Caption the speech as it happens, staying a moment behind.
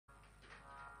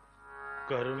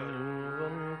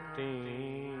ਕਰਮਵੰਤੀ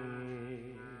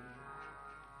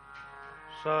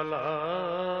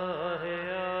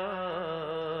ਸਲਾਹਿਆ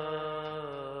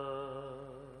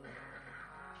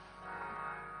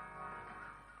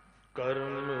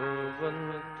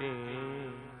ਕਰਮਵੰਤੀ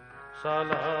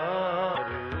ਸਲਾਹ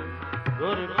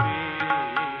ਗੁਰ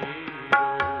ਪੀਰ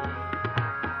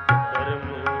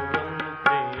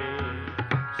ਕਰਮਵੰਤੀ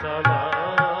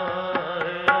ਸਲਾਹਿਆ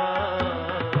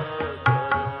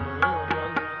ਕਰਮਵੰਤੀ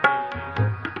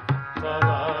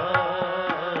ਸਲਾਹਿਆ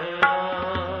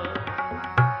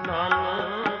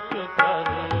ਨਾਨਕ ਕਰ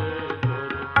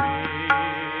ਗੁਰ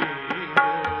ਪੀਰ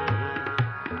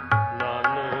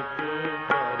ਨਾਨਕ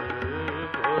ਕਰ ਗੁਰ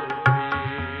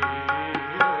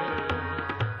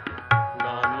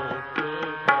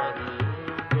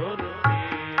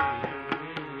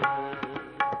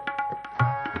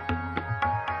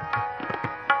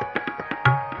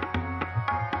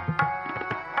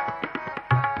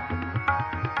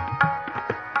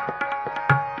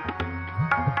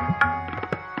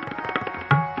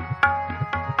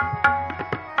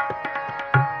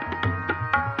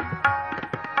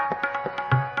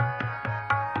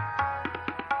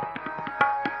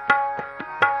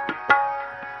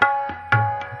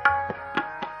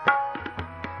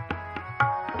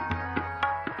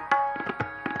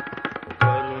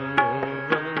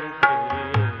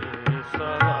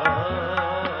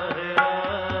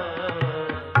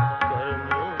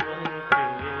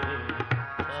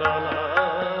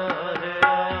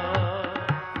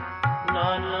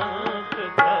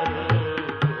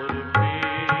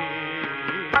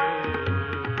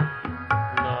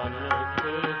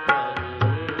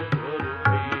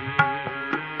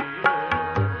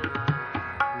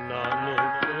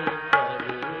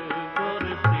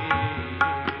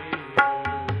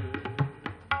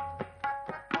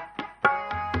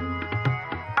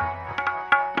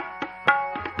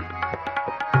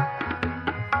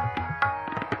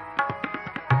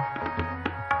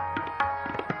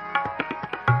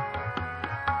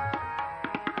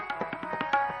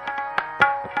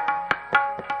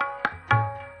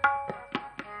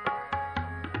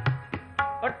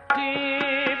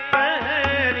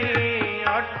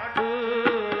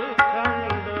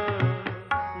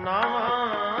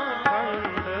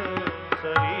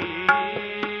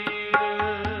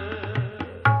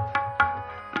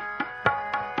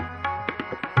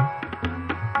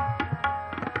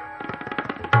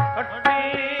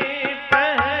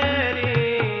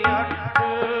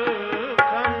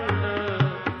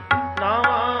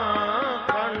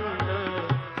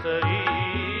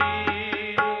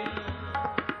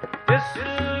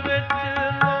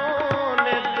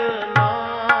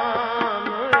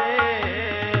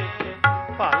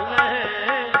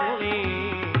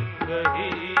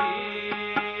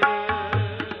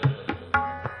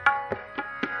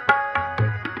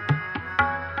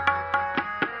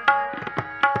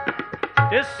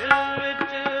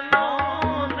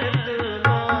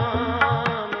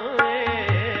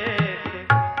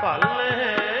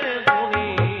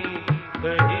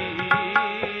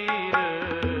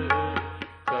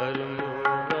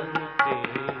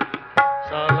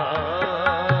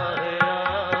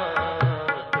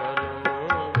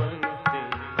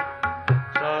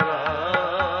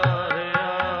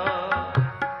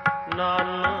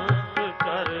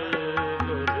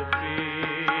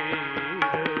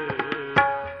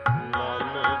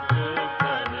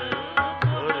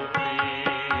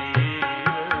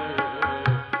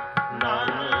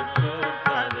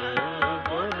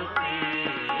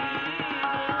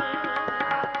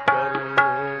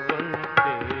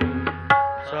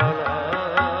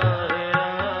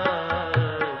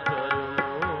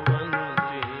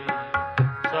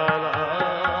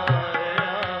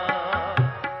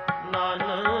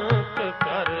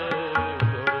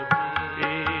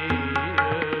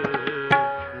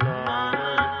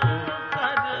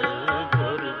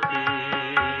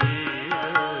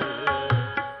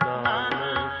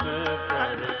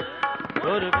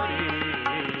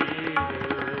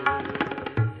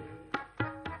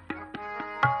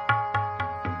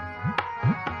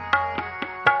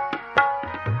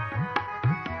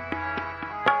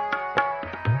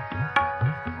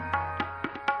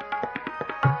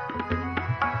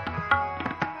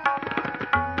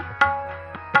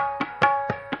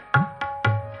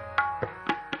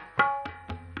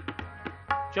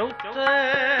ਚੌਥੇ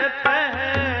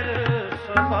ਪਹਿਰ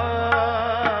ਸਭਾ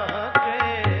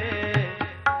ਕੇ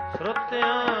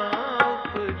ਸਰੋਤਿਆਂ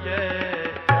ਉਪਜੈ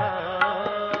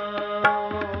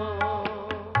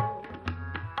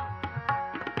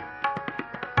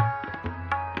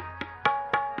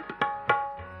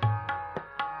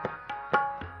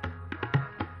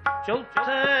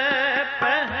ਚੌਥੇ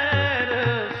ਪਹਿਰ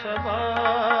ਸਭਾ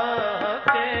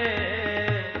ਕੇ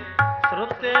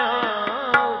ਸਰੋਤਿਆਂ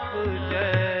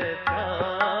ਉਪਜੈ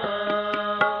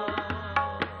ਚਾਉ।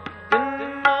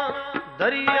 ਤਿੰਨਾਂ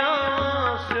ਦਰਿਆ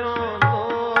ਸਿਉ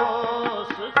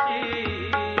ਦੋਸਤੀ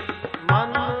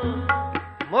ਮਨ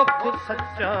ਮੁਖ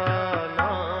ਸੱਚਾ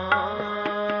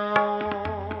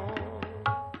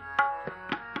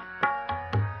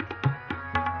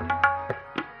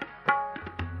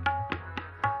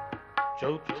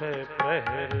ਚੌਥੇ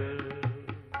ਪਹਿਰ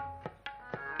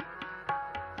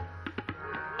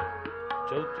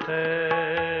ਚੌਥੇ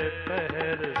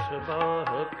ਪਹਿਰ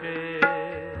ਸੁਬਾਹ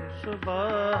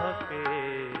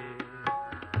ਕੇ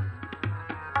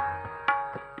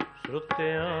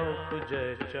ਸਰੋਤਿਆਂ ਉਪਜੈ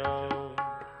ਚਾਉ।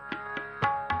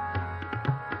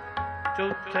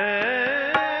 ਚੌਥੇ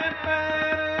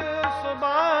ਪਹਿਰ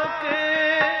ਸੁਬਾਹ ਕੇ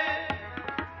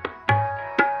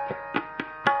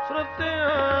ਸਰੋਤਿਆਂ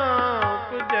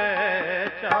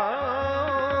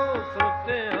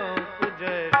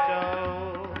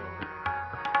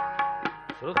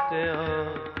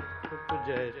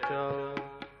ਉਪਜੈ ਚਾਉ।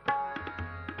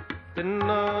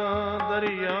 ਤਿੰਨਾਂ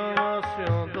ਦਰਿਆਵਾਂ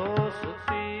ਸਿਉ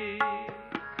ਦੋਸਤੀ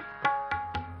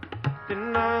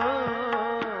ਤਿੰਨਾਂ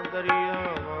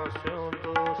ਦਰਿਆਵਾਂ ਸਿਉ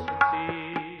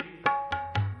ਦੋਸਤੀ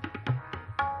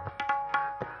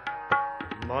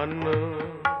ਮਨ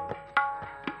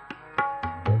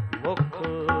ਮੁਖ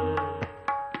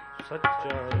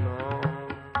ਸੱਚਾ ਨਾਮ।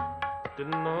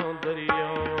 ਤਿੰਨਾਂ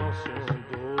ਦਰਿਆਵਾਂ ਸਿਉ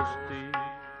ਦੋਸਤੀ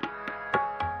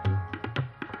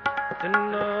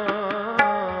ਤਿੰਨਾਂ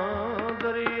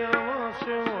ਦਰਿਆਵਾਂ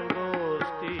ਸਿਉ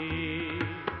ਦੋਸਤੀ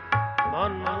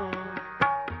ਮਨ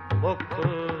ਮੁਖ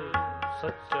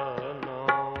ਸੱਚਾ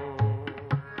ਨਾਮ।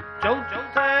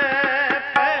 ਚੌਥੇ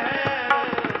ਪਹਿਰ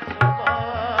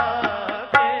ਸੁਬਾਹ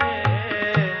ਕੇ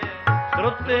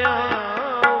ਸਰੋਤਿਆਂ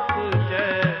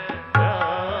ਉਪਜੈ ਚਾਉ।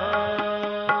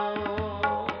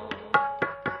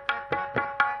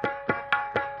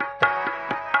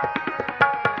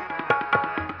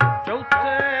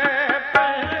 ਚੌਥੇ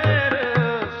ਪਹਿਰ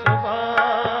ਸੁਬਾਹ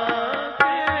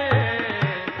ਕੇ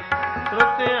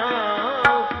ਸਰੋਤਿਆਂ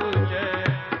ਉਪਜੈ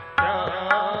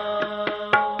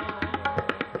ਚਾਉ।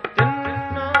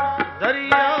 ਤਿੰਨਾਂ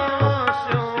ਦਰਿਆਵਾਂ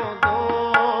ਸਿਉ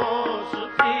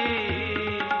ਦੋਸਤੀ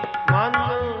ਮਨ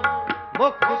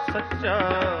ਮੁਖ ਸੱਚਾ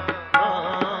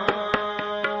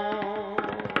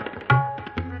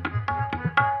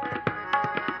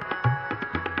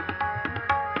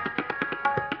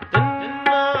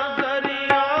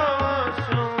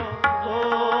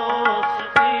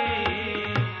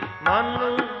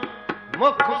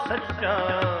ਮੁਖ ਸੱਚਾ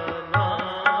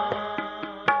ਨਾਮ।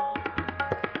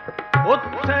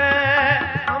 ਉੱਥੇ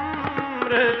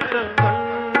ਅੰਮ੍ਰਿਤ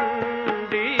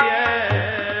ਵੰਡੀਐ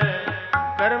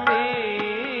ਕਰਮੀ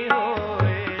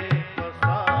ਹੋਏ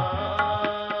ਪਸਾਉ।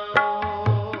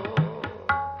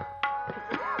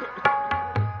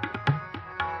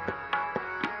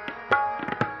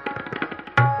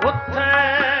 ਉੱਥੇ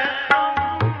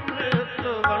ਅੰਮ੍ਰਿਤ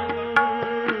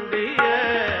ਵੰਡੀਐ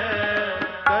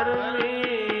ਕਰਮੀ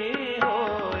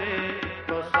ਹੋਏ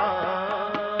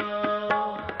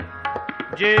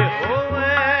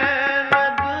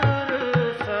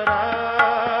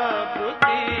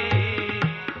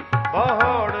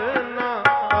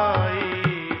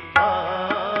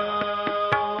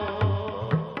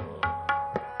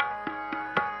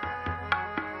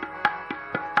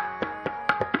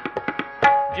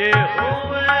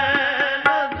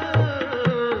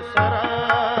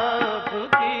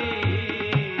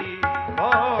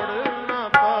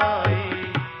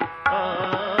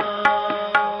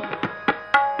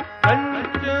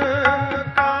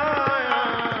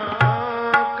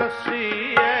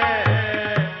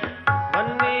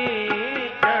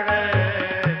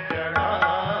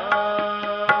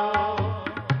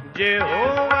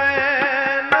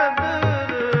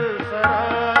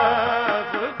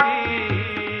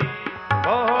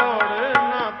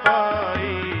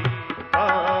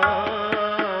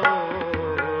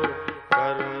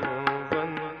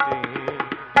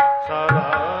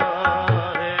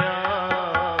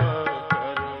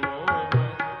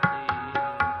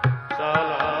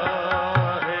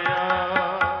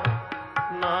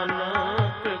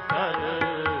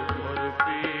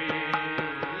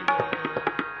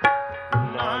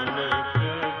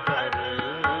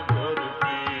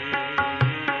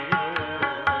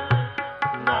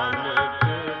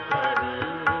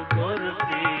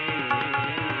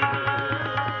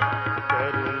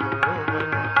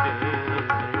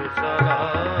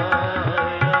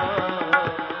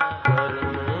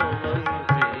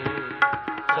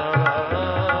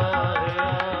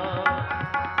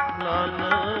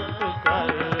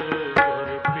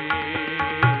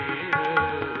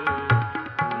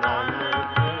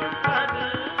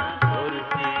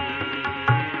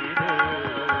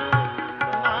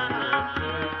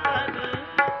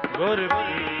ਗੁਰ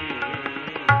ਪੀਰ।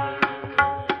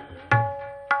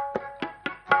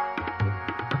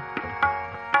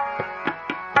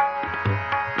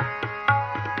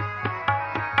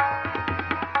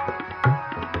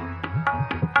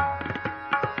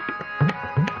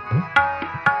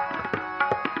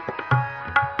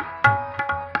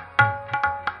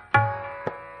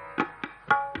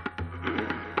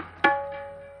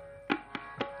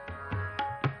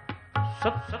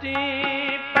 ਸਤੀ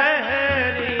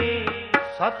ਪਹਿਰੀ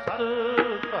ਸਤ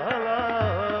ਭਲਾ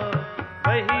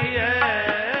ਬਹੀਐ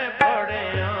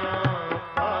ਬੜਿਆਂ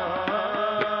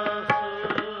ਪਾਸ।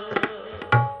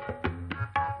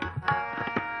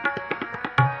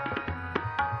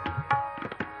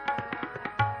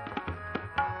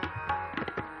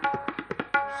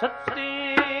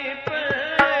 ਸਤੀ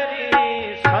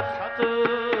ਪਹਿਰੀ ਸਤ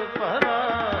ਭਲਾ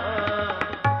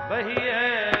ਬਹੀਐ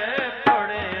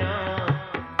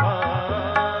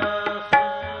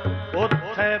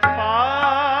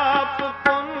ਪਾਪ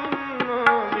ਪੁੰਨ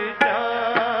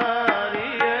ਵਿਚਾਰੀਐ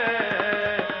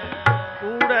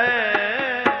ਕੂੜੈ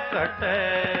ਘਟੈ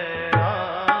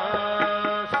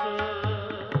ਰਾਸ।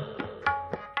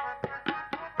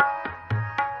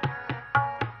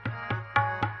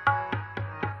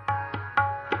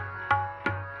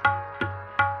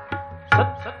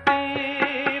 ਸਤੀ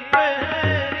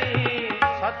ਪਹਿਰੀ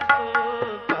ਸਤ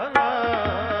ਭਲਾ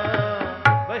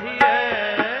ਬਹੀਐ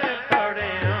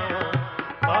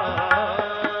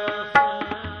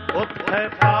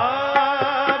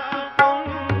ਪਾਪ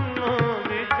ਪੁੰਨ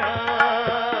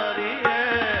ਵਿਚਾਰੀਐ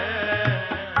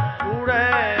ਕੂੜੈ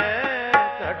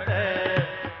ਘਟੈ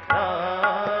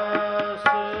ਰਾਸ।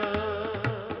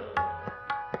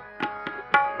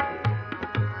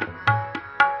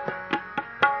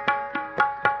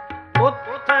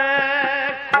 ਉੱਥੇ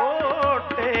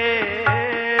ਖੋਟੇ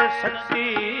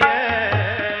ਸੱਚੀਐ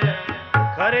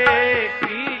ਖਰੇ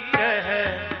ਕੀ ਕਹਿ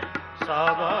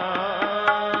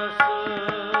ਸਾਬਾਸ।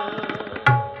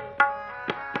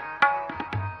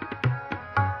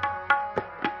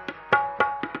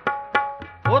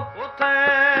 ਉੱਥੇ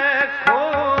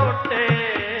ਖੋਟੇ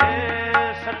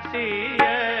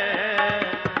ਸੱਚੀਐ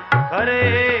ਖਰੇ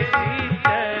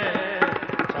ਕੀਤੇ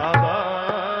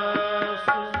ਸਾਬਾਸ।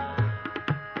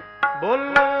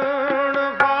 ਬੋਲਣ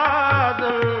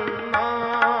ਬਾਦਲ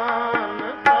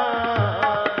ਨਾਨਕਾ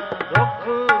ਦੁੱਖ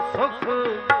ਸੁਖ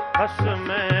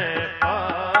ਹਸਮੈ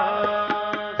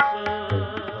ਪਾਸ।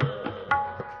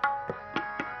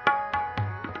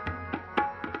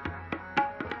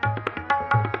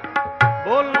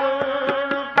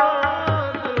 ਬੋਲਣ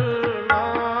ਬਾਦਲ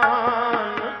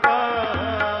ਨਾਨਕਾ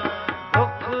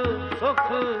ਦੁੱਖ ਸੁਖ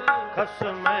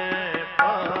ਖਸਮੈ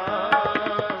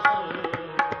ਪਾਸ।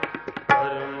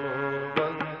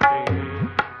 ਕਰਮਵੰਤੀ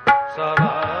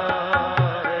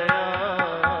ਸਲਾਹਿਆ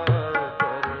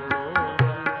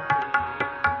ਕਰਮਵੰਤੀ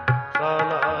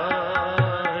ਸਲਾਹਿਆ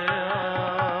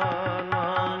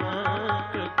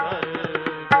ਨਾਨਕ ਕਰ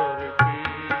ਗੁਰ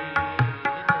ਪੀਰ।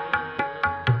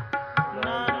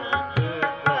 ਨਾਨਕ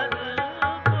ਕਰ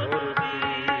ਗੁਰ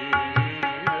ਪੀਰ।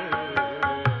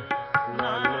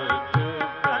 ਨਾਨਕ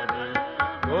ਕਰ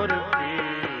ਗੁਰ ਪੀਰ।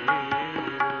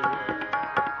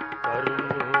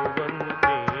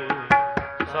 ਕਰਮਵੰਤੀ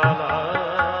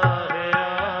ਸਲਾਹਿਆ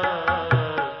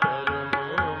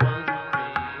ਕਰਮਵੰਤੀ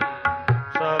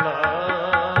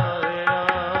ਸਲਾਹਿਆ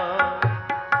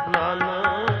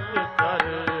ਨਾਨਕ ਕਰ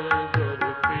ਗੁਰ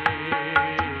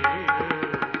ਪੀਰ।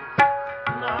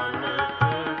 ਨਾਨਕ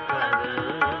ਕਰ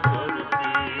ਗੁਰ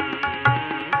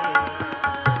ਪੀਰ।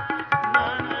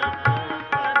 ਨਾਨਕ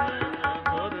ਕਰ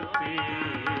ਗੁਰ ਪੀਰ।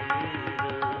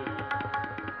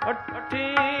 ਅੱਠੀ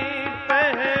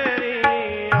ਪਹਿਰੀ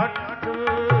ਅੱਠ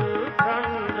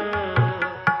ਖੰਡ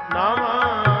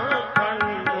ਨਾਵਾਂ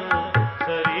ਖੰਡ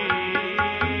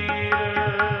ਸਰੀਰ।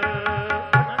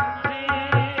 ਅੱਠੀ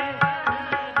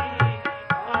ਪਹਿਰੀ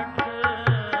ਅੱਠ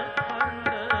ਖੰਡ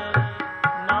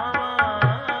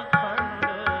ਨਾਵਾਂ ਖੰਡ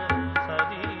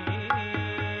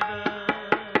ਸਰੀਰ।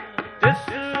 ਜਿਸ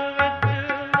ਵਿੱਚ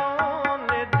ਨੋ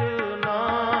ਨਿਜ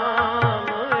ਨਾਮ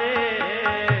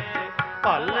ਏਕ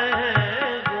ਭਲੇ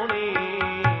ਗੁਣੀ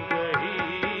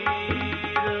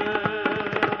ਗਹੀਰ।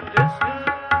 ਜਿਸ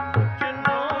ਵਿੱਚ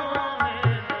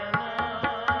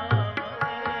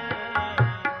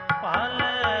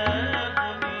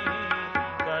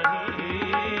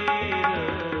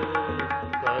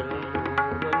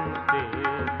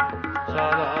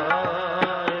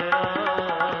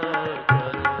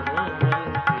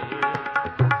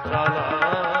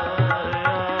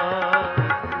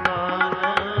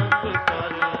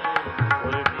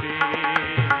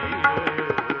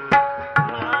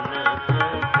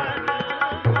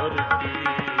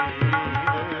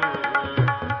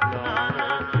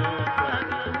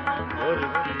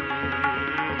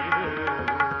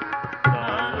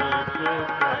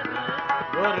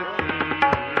ਗੁਰ ਕੀ